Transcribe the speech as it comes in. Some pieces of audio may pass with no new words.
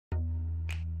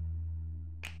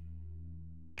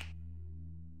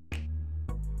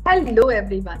Hello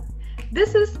everyone,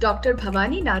 this is Dr.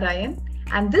 Bhavani Narayan,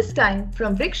 and this time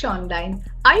from VrikshOnline,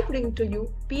 I bring to you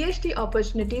PhD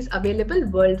opportunities available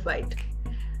worldwide.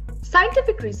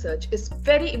 Scientific research is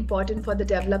very important for the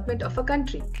development of a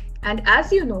country. And as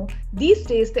you know, these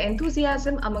days the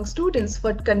enthusiasm among students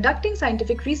for conducting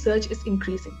scientific research is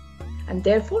increasing. And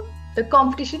therefore, the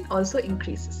competition also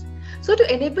increases. So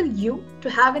to enable you to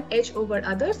have an edge over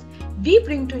others, we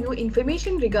bring to you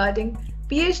information regarding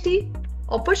PhD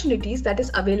opportunities that is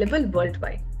available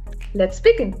worldwide. Let's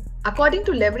begin. According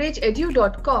to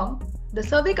leverageedu.com, the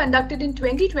survey conducted in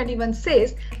 2021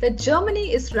 says that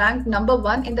Germany is ranked number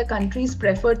 1 in the countries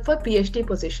preferred for PhD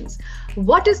positions.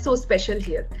 What is so special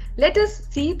here? Let us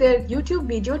see their YouTube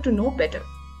video to know better.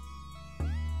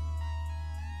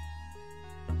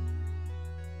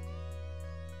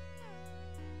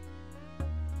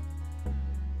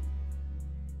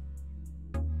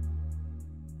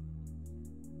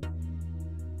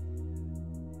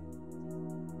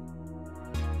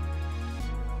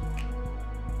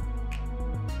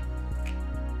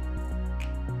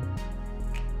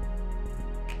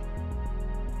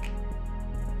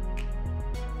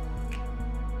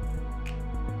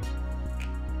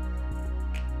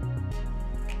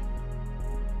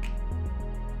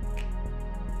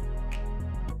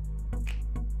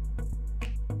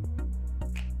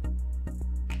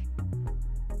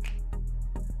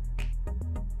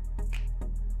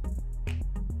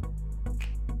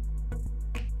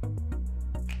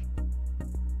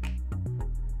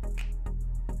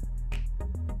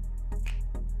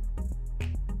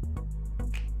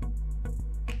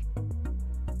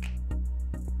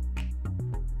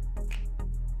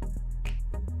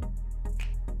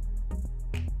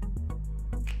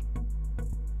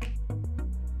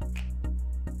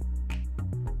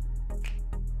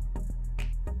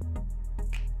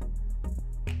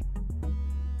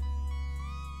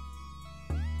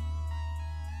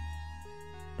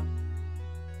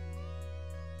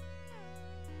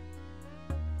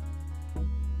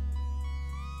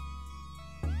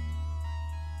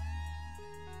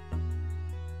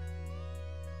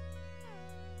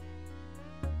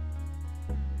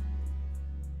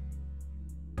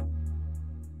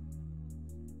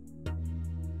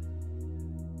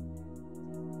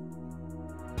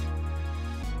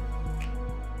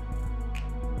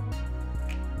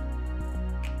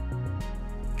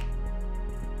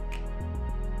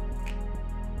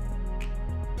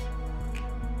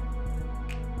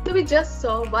 So we just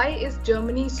saw why is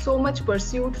Germany so much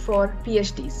pursued for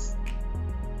PhDs.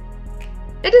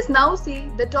 Let us now see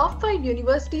the top 5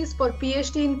 universities for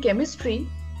PhD in chemistry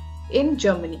in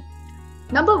Germany.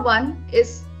 Number 1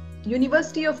 is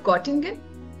University of Göttingen.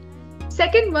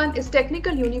 Second one is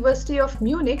Technical University of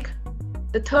Munich.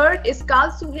 The third is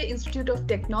Karlsruhe Institute of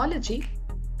Technology.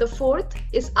 The fourth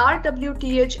is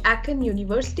RWTH Aachen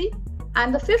University.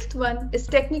 And the fifth one is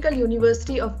Technical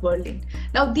University of Berlin.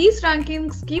 Now these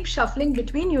rankings keep shuffling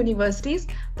between universities,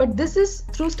 but this is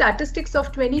through statistics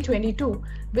of 2022,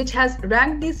 which has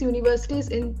ranked these universities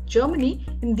in Germany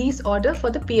in this order for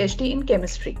the PhD in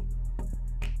chemistry.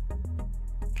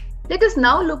 Let us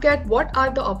now look at what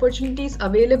are the opportunities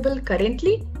available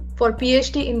currently for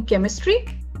PhD in chemistry.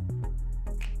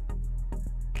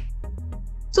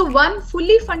 So one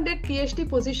fully funded PhD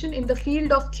position in the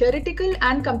field of theoretical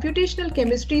and computational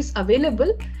chemistry is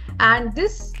available, and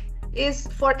this is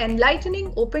for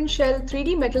enlightening open shell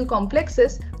 3D metal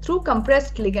complexes through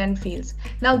compressed ligand fields.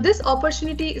 Now this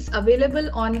opportunity is available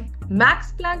on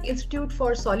Max Planck Institute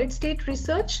for Solid State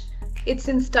Research. It's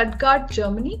in Stuttgart,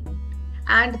 Germany,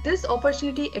 and this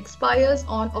opportunity expires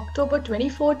on October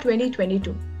 24,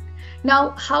 2022.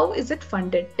 Now, how is it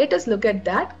funded? Let us look at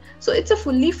that. So it's a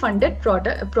fully funded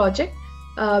project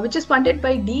which is funded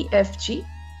by DFG.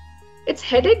 It's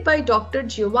headed by Dr.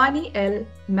 Giovanni L.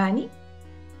 Manni.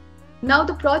 Now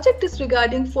the project is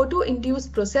regarding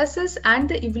photo-induced processes and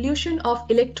the evolution of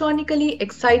electronically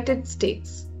excited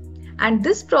states. And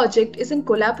this project is in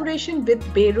collaboration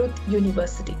with Beirut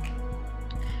University.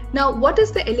 Now, what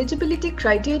is the eligibility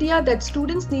criteria that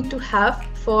students need to have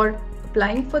for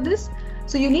applying for this?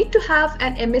 So you need to have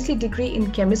an MSc degree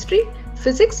in chemistry,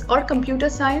 physics or computer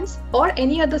science or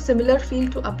any other similar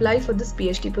field to apply for this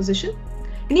PhD position.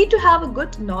 You need to have a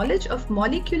good knowledge of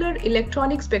molecular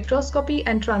electronic spectroscopy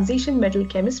and transition metal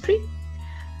chemistry.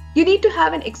 You need to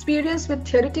have an experience with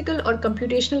theoretical or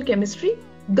computational chemistry,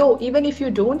 though even if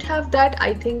you don't have that,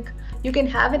 I think you can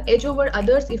have an edge over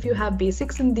others if you have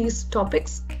basics in these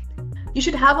topics. You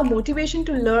should have a motivation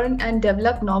to learn and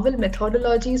develop novel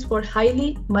methodologies for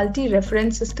highly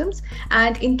multi-reference systems.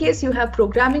 And in case you have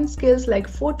programming skills like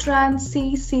Fortran,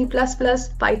 C, C++,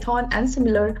 Python, and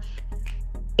similar,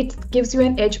 it gives you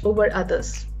an edge over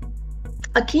others.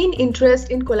 A keen interest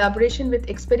in collaboration with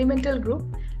experimental group,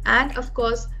 and of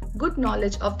course, good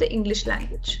knowledge of the English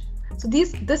language. So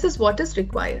this is what is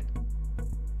required.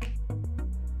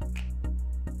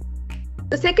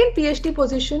 The second PhD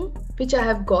position which I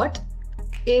have got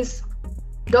is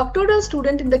doctoral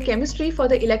student in the chemistry for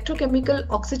the electrochemical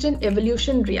oxygen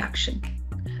evolution reaction.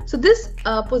 So this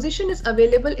position is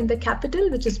available in the capital,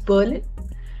 which is Berlin,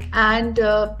 and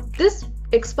this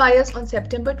expires on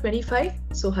September 25.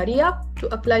 So hurry up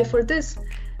to apply for this.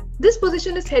 This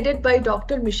position is headed by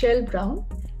Dr. Michelle Brown,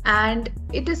 and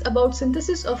it is about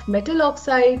synthesis of metal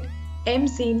oxide,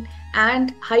 MZene,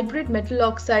 and hybrid metal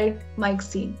oxide,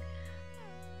 myxene.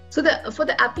 So for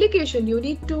the application, you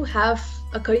need to have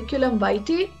a curriculum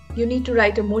vitae. You need to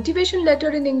write a motivation letter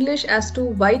in English as to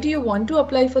why do you want to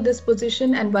apply for this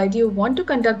position and why do you want to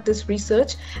conduct this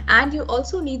research. And you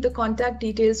also need the contact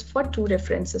details for 2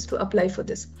 references to apply for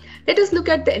this. Let us look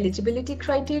at the eligibility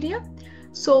criteria.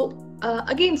 So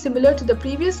again, similar to the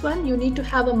previous one, you need to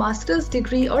have a master's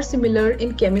degree or similar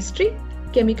in chemistry,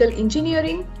 chemical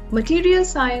engineering, material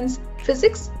science,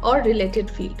 physics, or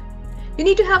related field. You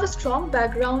need to have a strong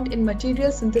background in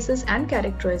material synthesis and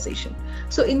characterization.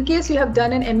 So in case you have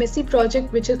done an MSc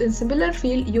project which is in similar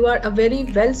field, you are a very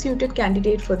well-suited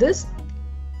candidate for this.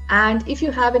 And if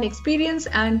you have an experience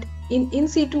and in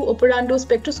situ operando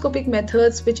spectroscopic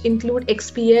methods which include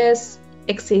XPS,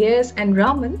 XAS, and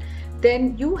Raman,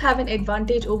 then you have an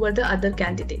advantage over the other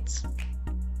candidates.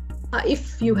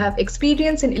 If you have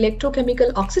experience in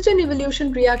electrochemical oxygen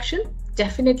evolution reaction,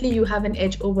 definitely you have an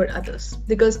edge over others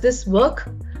because this work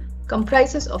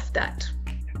comprises of that.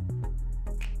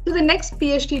 So the next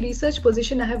PhD research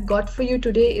position I have got for you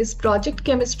today is project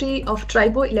chemistry of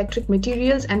triboelectric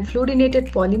materials and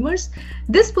fluorinated polymers.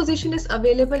 This position is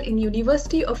available in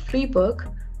University of Freiburg,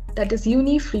 that is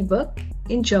Uni Freiburg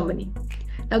in Germany.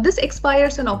 Now this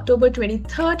expires on October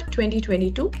 23rd,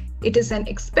 2022. It is an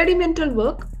experimental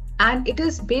work and it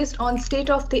is based on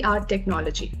state-of-the-art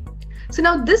technology. So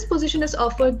now this position is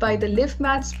offered by the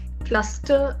LivMats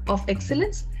Cluster of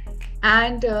Excellence,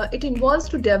 and it involves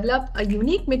to develop a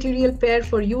unique material pair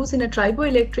for use in a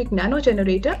triboelectric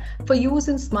nanogenerator for use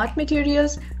in smart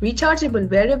materials, rechargeable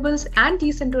wearables, and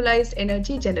decentralized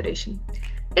energy generation.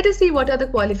 Let us see what are the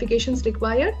qualifications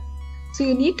required. So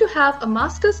you need to have a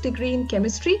master's degree in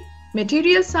chemistry,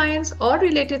 material science, or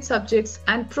related subjects,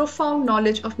 and profound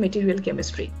knowledge of material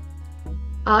chemistry.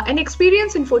 An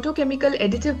experience in photochemical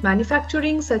additive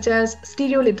manufacturing such as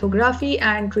stereolithography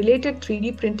and related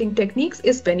 3D printing techniques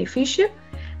is beneficial.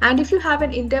 And if you have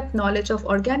an in-depth knowledge of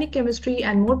organic chemistry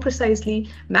and more precisely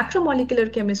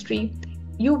macromolecular chemistry,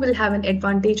 you will have an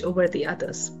advantage over the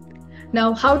others.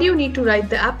 Now, how do you need to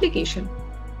write the application?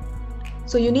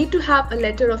 So you need to have a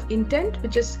letter of intent,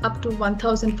 which is up to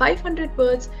 1,500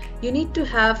 words. You need to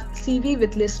have CV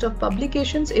with list of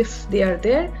publications if they are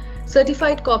there,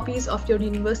 certified copies of your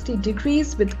university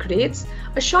degrees with grades,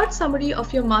 a short summary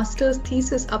of your master's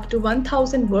thesis up to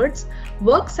 1,000 words,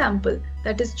 work sample,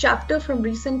 that is chapter from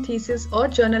recent thesis or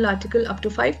journal article up to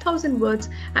 5,000 words,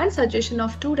 and suggestion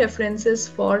of 2 references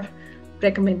for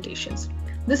recommendations.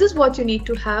 This is what you need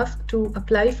to have to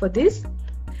apply for this.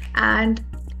 And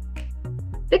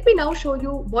let me now show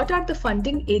you what are the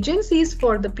funding agencies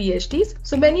for the PhDs.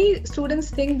 So many students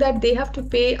think that they have to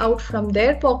pay out from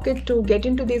their pocket to get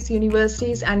into these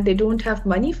universities and they don't have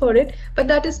money for it, but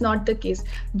that is not the case.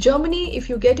 Germany, if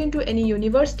you get into any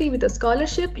university with a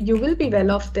scholarship, you will be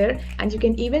well off there and you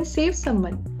can even save some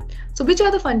money. So which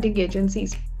are the funding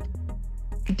agencies?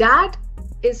 DAD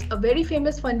is a very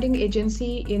famous funding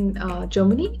agency in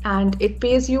Germany, and it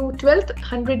pays you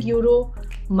 1,200 euro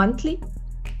monthly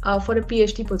for a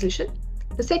PhD position.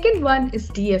 The second one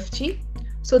is DFG.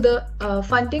 So the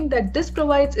funding that this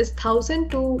provides is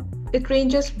it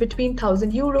ranges between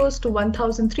 1,000 euros to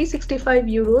 1,365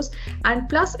 euros, and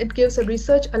plus it gives a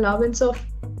research allowance of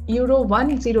euro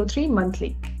 103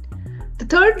 monthly. The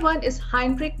third one is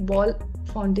Heinrich Böll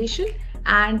Foundation,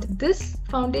 and this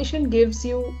foundation gives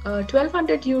you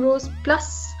 1,200 euros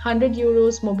plus 100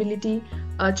 euros mobility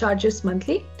charges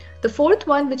monthly. The fourth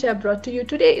one which I brought to you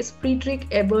today is Friedrich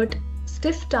Ebert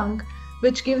Stiftung,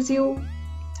 which gives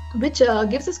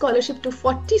a scholarship to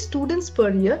 40 students per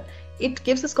year. It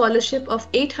gives a scholarship of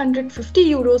 850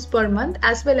 euros per month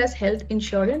as well as health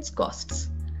insurance costs.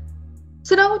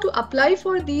 So now to apply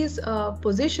for these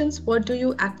positions, what do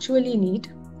you actually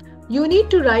need? You need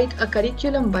to write a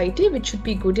curriculum vitae, which should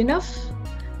be good enough.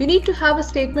 You need to have a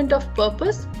statement of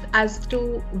purpose as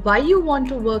to why you want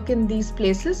to work in these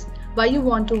places, why you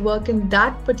want to work in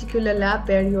that particular lab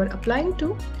where you are applying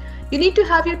to. You need to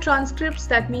have your transcripts,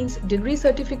 that means degree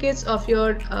certificates of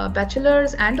your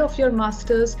bachelor's and of your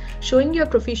master's showing your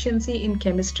proficiency in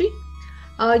chemistry.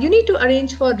 You need to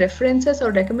arrange for references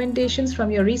or recommendations from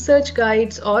your research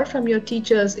guides or from your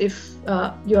teachers if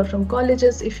you're from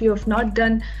colleges. If you have not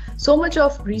done so much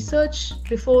of research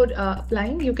before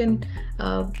applying, you can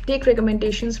take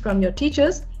recommendations from your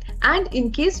teachers. And in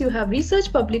case you have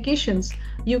research publications,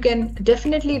 you can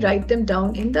definitely write them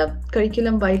down in the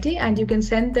curriculum vitae and you can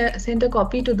send a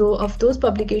copy of those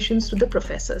publications to the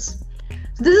professors.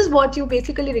 So this is what you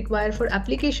basically require for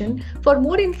application. For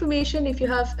more information, if you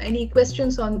have any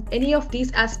questions on any of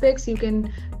these aspects, you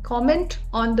can comment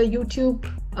on the YouTube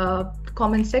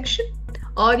comment section,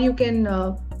 or you can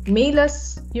mail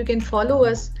us, you can follow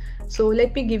us. So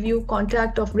let me give you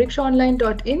contact of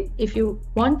VrikshOnline.in if you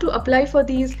want to apply for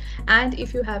these, and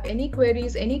if you have any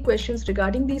queries, any questions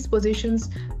regarding these positions,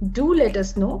 do let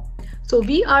us know. So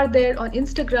we are there on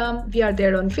Instagram, we are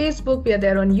there on Facebook, we are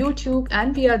there on YouTube,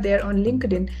 and we are there on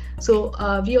LinkedIn. So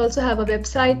we also have a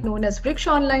website known as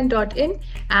VrikshOnline.in,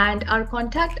 and our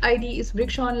contact ID is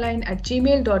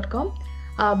vrikshonline@gmail.com.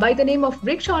 By the name of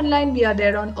VrikshOnline, we are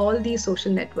there on all these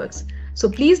social networks. So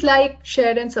please like,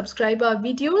 share, and subscribe our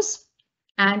videos.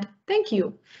 And thank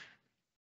you.